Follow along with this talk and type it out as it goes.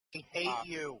I hate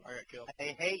you. I got killed.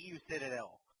 I hate you,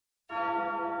 Citadel.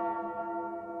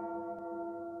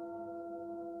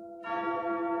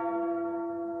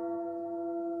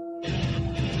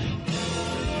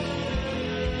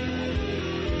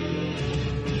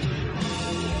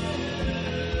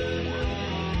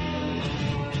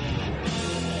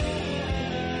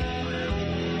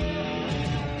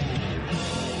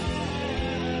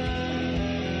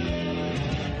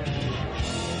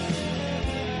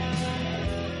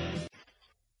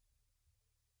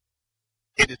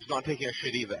 It is not taking a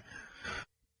shit either.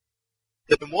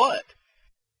 Then what?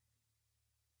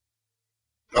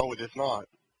 No, it is not.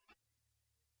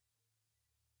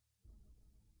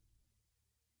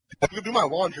 I have to go do my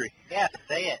laundry. Yeah,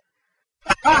 say it.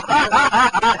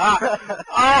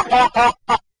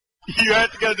 You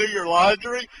have to go do your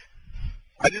laundry?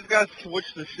 I just got to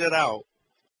switch the shit out.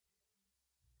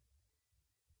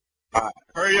 Alright,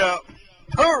 hurry up.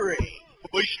 Hurry!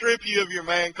 We strip you of your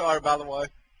man card, by the way.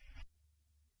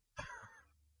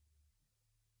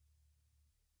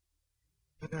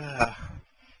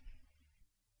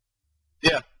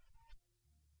 Yeah.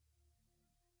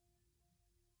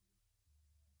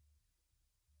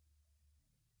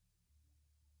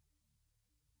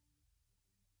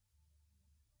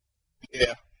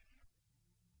 Yeah.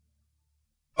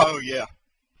 Oh, yeah.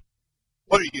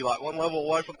 What are you, like, one level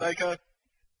away from Daco?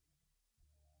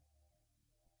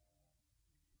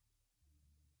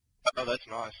 Oh, that's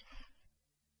nice.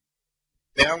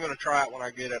 Yeah, I'm going to try it when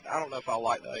I get it. I don't know if I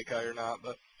like the AK or not,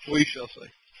 but we shall see.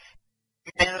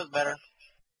 Commando's better.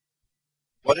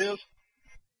 What is?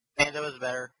 Commando is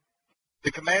better.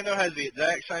 The Commando has the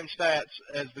exact same stats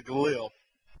as the Galil.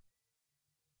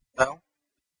 No?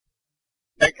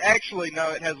 Actually,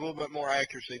 no, it has a little bit more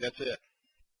accuracy. That's it.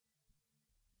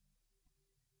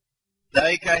 The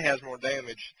AK has more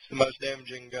damage. It's the most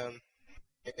damaging gun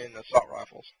in assault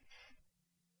rifles.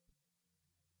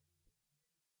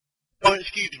 Oh,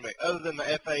 excuse me, other than the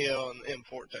FAL and the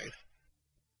M14.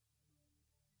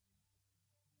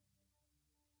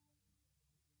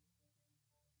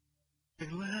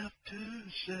 Left to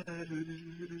say.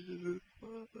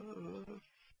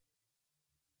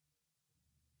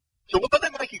 So what do they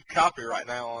make you copy right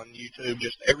now on YouTube?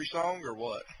 Just every song or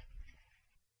what?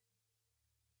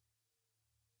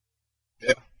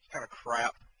 Yeah, it's kind of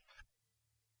crap.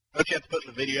 Don't you have to put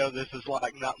in the video, this is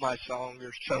like not my song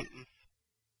or something?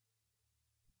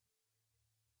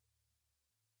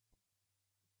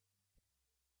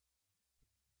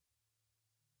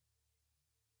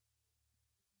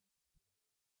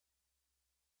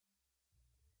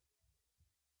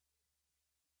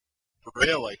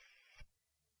 Really?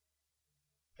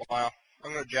 Wow.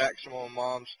 I'm going to jack some of my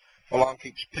mom's. My mom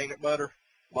keeps peanut butter,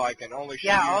 like, and only she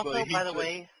Yeah, usually also, heats by the it.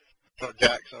 way, So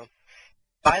jack some.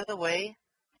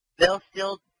 they'll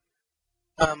still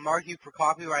mark you for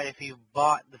copyright if you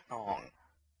bought the song.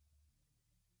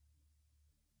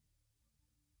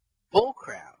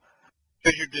 Bullcrap.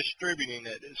 Because you're distributing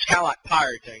it. It's kind of like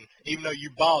pirating. Even though you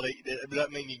bought it, it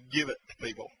doesn't mean you give it to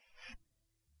people.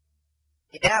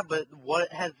 Yeah, but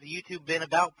what has YouTube been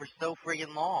about for so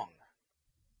friggin' long?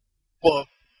 Well,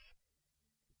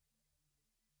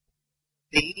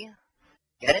 See?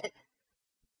 Get it?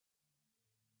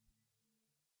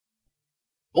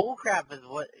 Bullcrap is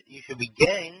what you should be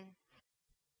getting.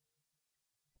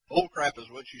 bullcrap is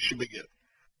what you should be getting.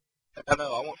 I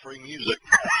know, I want free music.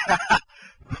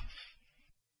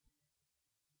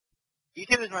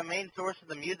 YouTube is my main source of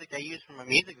the music I use for my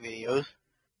music videos.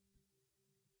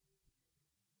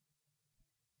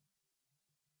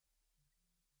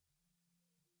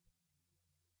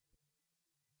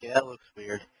 Yeah, that looks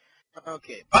weird.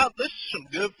 Okay, Bob, this is some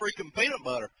good freaking peanut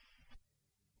butter.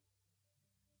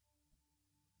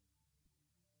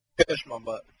 Kiss my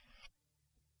butt.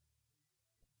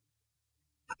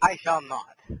 I shall not.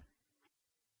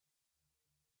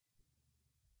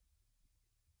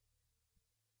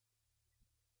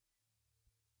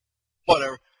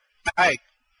 Whatever. Hey,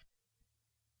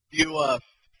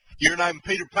 your name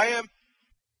Peter Pan?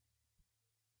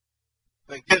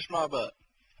 Then kiss my butt.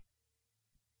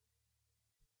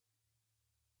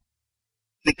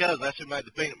 Because that's who made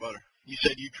the peanut butter. You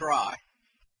said you try.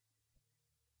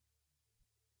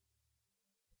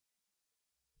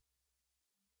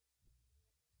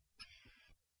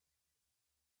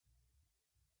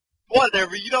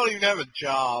 Whatever, you don't even have a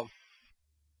job.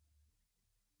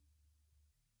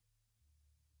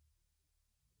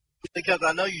 Because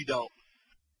I know you don't.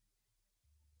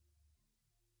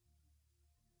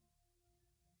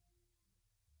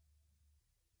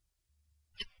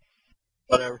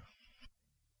 Whatever.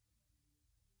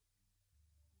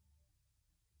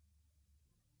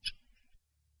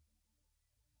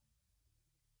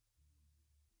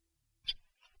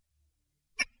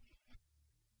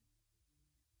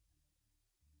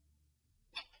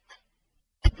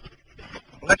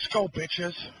 Let's go,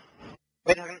 bitches.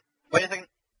 Wait a second. Wait a second.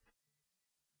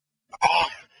 Oh,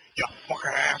 you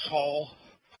fucking asshole.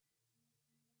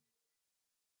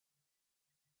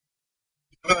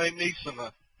 I need some,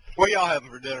 what y'all having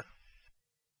for dinner?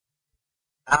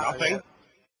 Nothing?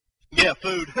 Yeah,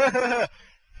 food.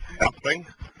 Nothing.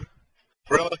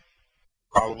 Really?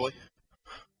 Probably.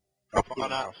 Why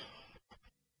not?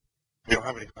 We don't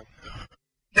have anything.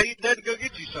 Tell your dad to go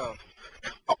get you some.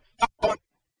 Oh,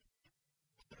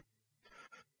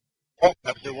 want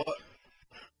Pepsi? What?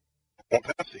 Want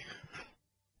Pepsi?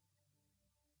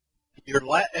 You're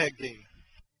lag-egging.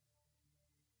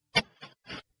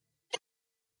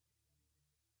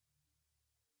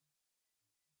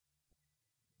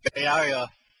 Hey,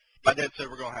 my dad said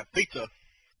we're gonna have pizza.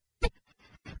 What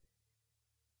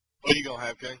are you gonna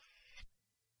have, King?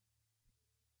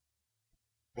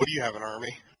 What do you have in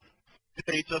Army?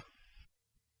 Pizza.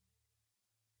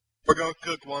 We're gonna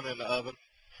cook one in the oven.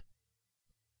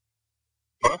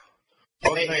 Huh?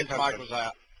 Hey, his mic was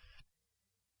out.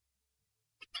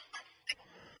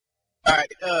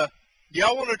 Alright,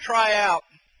 y'all wanna try out,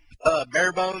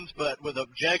 barebones, but with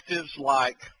objectives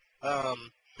like,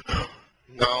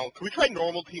 no. Can we try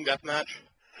normal team deathmatch?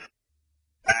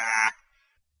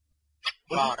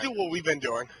 Let's just do what we've been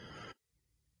doing.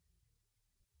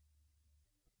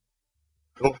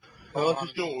 Cool. Well, let's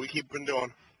just do what we keep been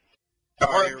doing.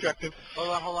 Our objective. Hold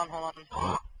on.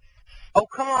 Oh,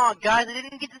 come on, guys. I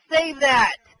didn't get to save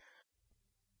that.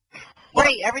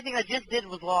 Wait, everything I just did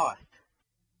was lost.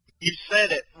 You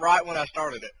said it right when I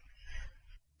started it.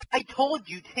 I told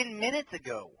you 10 minutes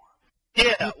ago.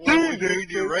 Yeah, when we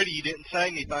moved you ready, you didn't say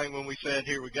anything when we said,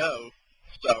 here we go.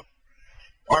 So,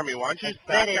 Army, why don't you just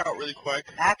back out really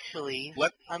quick? Actually,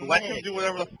 let him do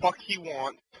whatever the fuck he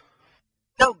wants.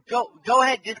 No, go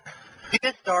ahead. Just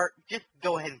start. Just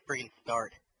go ahead and freaking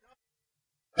start.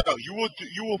 No, you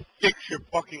will fix your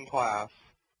fucking class.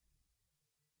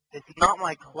 It's not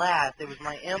my class. It was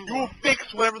my emblem. You will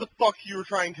fix whatever the fuck you were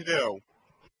trying to do.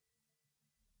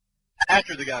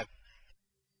 After the guy.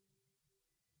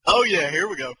 Oh yeah, here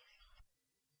we go.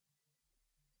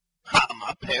 Ha,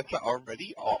 my pants are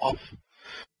already off.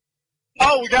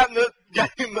 Oh, we got in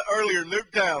the earlier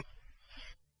Nuketown.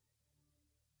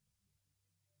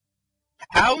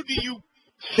 How do you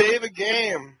save a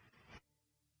game?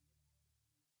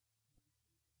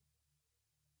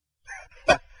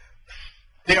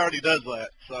 He already does that,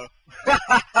 so.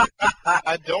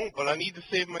 I don't, but I need to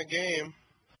save my game.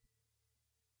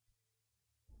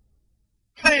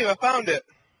 Save, I found it.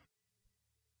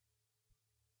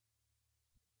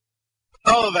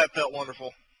 Oh, that felt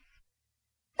wonderful.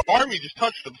 Army just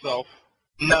touched himself.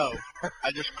 No,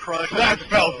 I just crushed that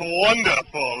felt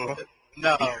wonderful.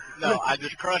 No, I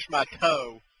just crushed my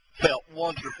toe. Felt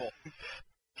wonderful.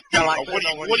 Like what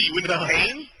are you, into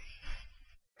pain?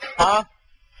 Huh?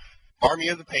 Army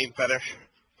has a pain fetish.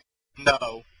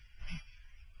 No.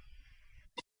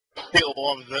 He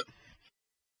loves it.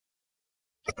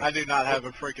 I do not have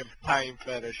a freaking pain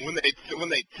fetish. When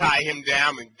they tie him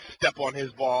down and step on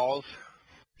his balls.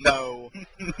 No.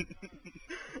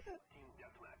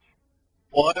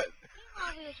 What?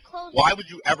 Why would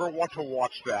you ever want to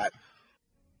watch that?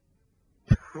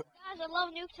 Guys, I love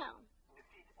Nuketown.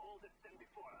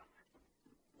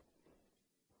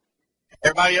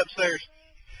 Everybody upstairs.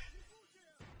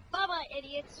 Bye-bye,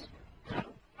 idiots.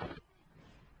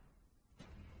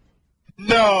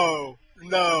 No,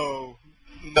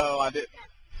 I didn't.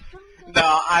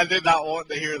 No, I did not want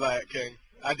to hear that, King.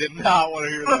 I did not want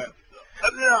to hear that.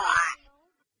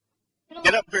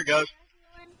 Get up here, Ghost.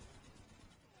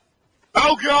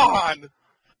 Oh, God!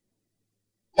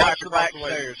 Watch the back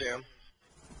stairs, Sam.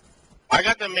 I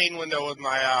got the main window with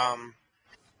my,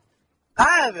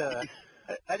 I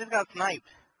just got sniped.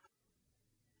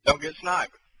 Don't get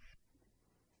sniped.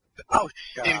 Oh,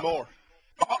 shut up. Anymore.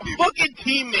 Oh, fucking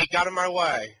teammate got in my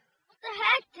way. What the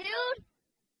heck, dude?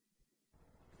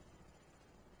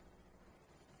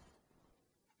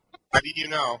 How do you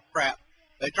know? Crap.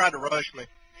 They tried to rush me.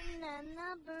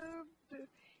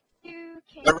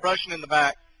 They're rushing in the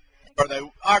back. Or they...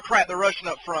 Oh, crap, they're rushing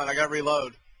up front. I gotta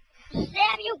reload.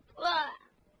 Stab you!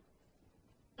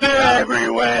 They're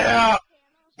everywhere!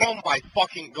 Oh my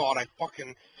fucking god,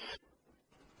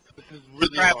 This is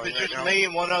really crap, it's just right me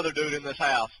and one other dude in this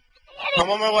house. I'm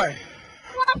on my way.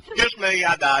 Just me,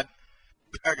 I died.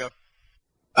 There I go.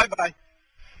 Bye-bye.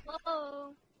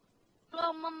 Whoa.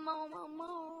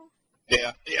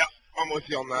 Yeah, I'm with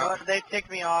you on that. They've ticked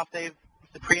me off. They've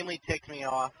supremely ticked me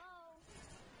off.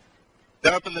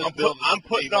 They're up in this building. I'm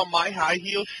putting on my high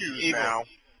heel shoes now.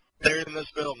 They're in this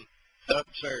building. They're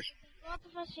upstairs. Not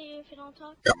if I see you if you don't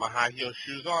talk. Got my high heel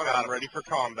shoes on. I'm ready for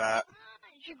combat.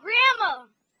 It's your grandma.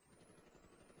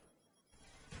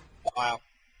 Wow.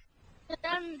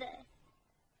 Sunday.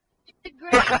 The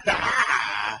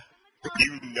grandma.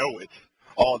 You know it.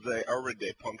 All day, every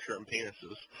day, puncturing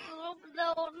penises. Oh,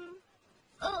 Lord.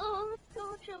 Oh,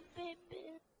 don't you, baby.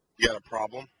 You got a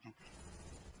problem?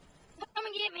 Come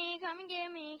and get me, come and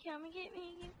get me, come and get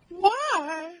me.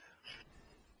 Why?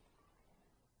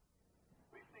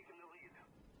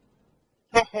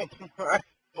 Oh my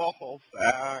ball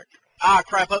sack. Ah,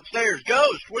 crap, upstairs.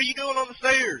 Ghost, what are you doing on the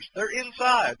stairs? They're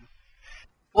inside.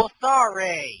 Well,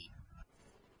 sorry.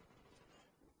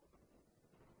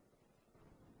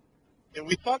 And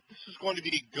we thought this was going to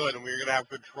be good and we were going to have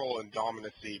control and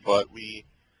dominacy, but we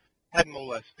had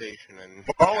molestation and...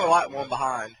 We're only like one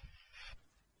behind.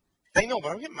 I know,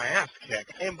 but I'm getting my ass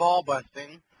kicked. And ball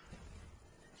busting.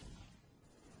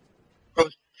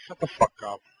 Ghost, shut the fuck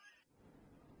up.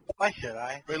 Why should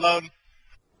I? Reload.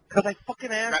 Because I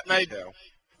fucking asked That you night. to.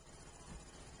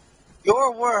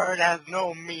 Your word has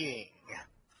no meaning.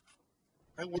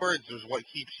 My words is what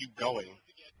keeps you going.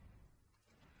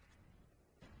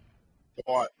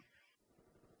 What?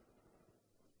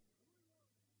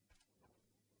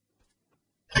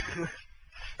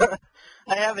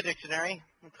 I have a dictionary.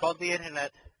 It's called the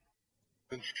internet.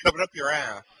 Then shove it up your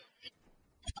ass.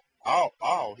 Oh,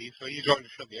 so he's going to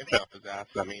shove the internet up his ass,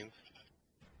 that means.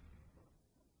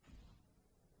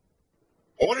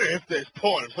 I wonder if there's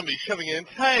porn of somebody shoving an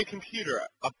entire computer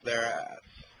up their ass.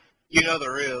 You know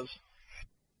there is.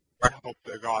 I hope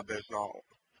to God there's not.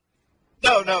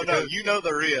 No. Because You know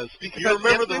there is. Because You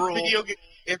remember if the this rule.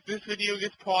 If this video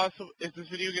gets possible, if this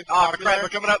video gets Oh, popular, crap, they're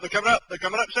coming up. They're coming up. They're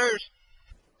coming upstairs.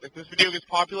 if this video gets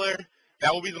popular,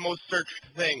 that will be the most searched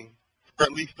thing for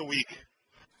at least a week.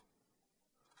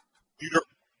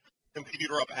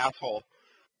 Computer up, asshole.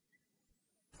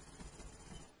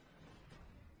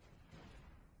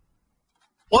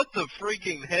 What the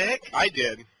freaking heck? I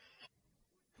did.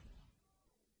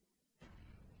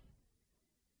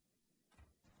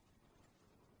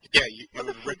 Yeah, it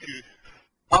was Ricky.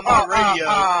 On my radio,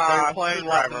 they're they're playing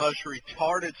like the most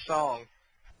retarded song.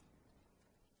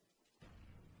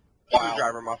 Wow.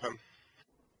 Screwdriver muffin.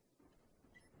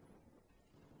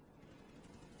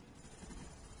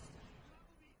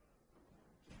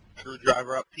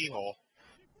 Screwdriver up pee hole.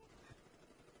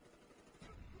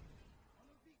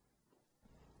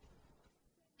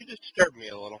 You disturbed me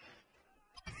a little.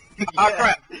 Oh,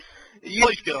 crap. You,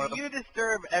 Please kill him. you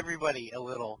disturb everybody a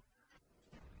little.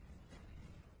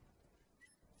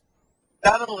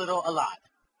 Not a little, a lot.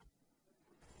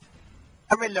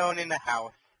 I'm alone in the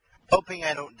house, hoping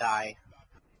I don't die.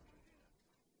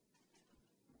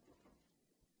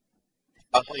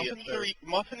 I'll see you soon.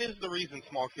 Muffin is the reason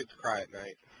small kids cry at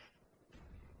night.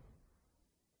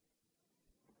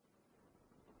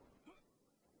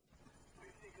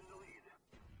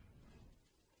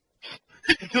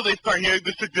 Until they start hearing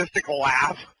the sadistic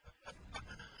laugh.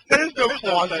 There's no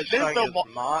closet. There's no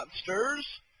monsters.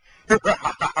 You're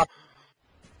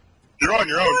on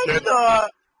your own, kid.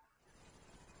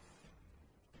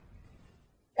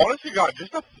 Honestly, God,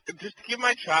 just to give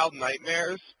my child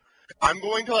nightmares, I'm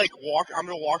going to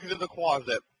walk into the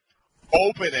closet,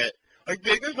 open it,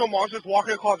 there's no monsters, walk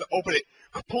in the closet, open it,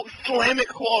 slam it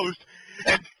closed,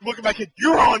 and look at my kid,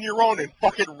 you're on your own, and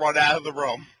fucking run out of the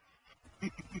room.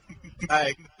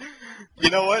 Hey, you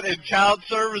know what? In child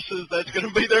services, that's going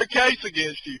to be their case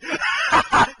against you.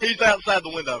 He's outside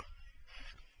the window.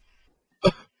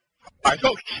 I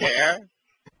don't care.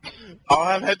 I'll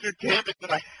have entertainment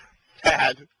that I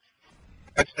had.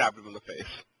 I stabbed him in the face.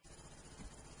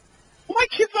 Well, my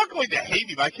kid's not going to hate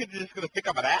me. My kid's just going to pick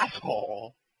up an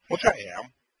asshole. Which I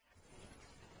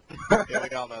am. Yeah,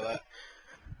 we all know that.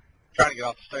 Trying to get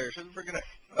off the stairs.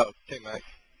 Oh, teammate.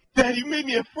 Dad, you made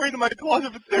me afraid of my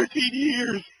closet for 13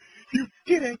 years. You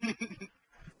didn't.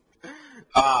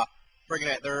 Bringing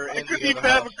it. They're I in couldn't the even other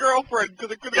have house. a girlfriend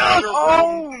because I couldn't have her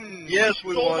room. Yes,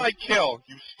 we You stole won. my kill.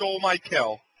 You stole my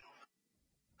kill.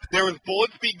 There was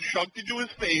bullets being chucked into his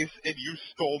face, and you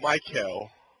stole my kill.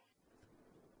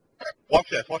 Watch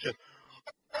this, watch this.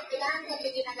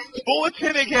 Bullets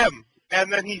hitting him,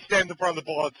 and then he stands in front of the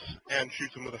bullets and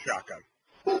shoots him with a shotgun.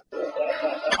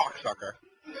 Cocksucker.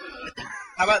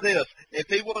 How about this? If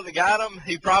he would have got him,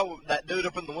 that dude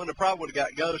up in the window probably would have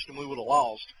got Ghost, and we would have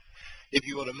lost if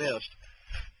you would have missed.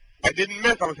 I didn't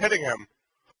miss, I was hitting him.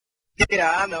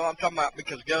 Yeah, I know. I'm talking about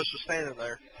because Ghost was standing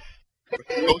there.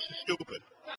 Ghost is stupid.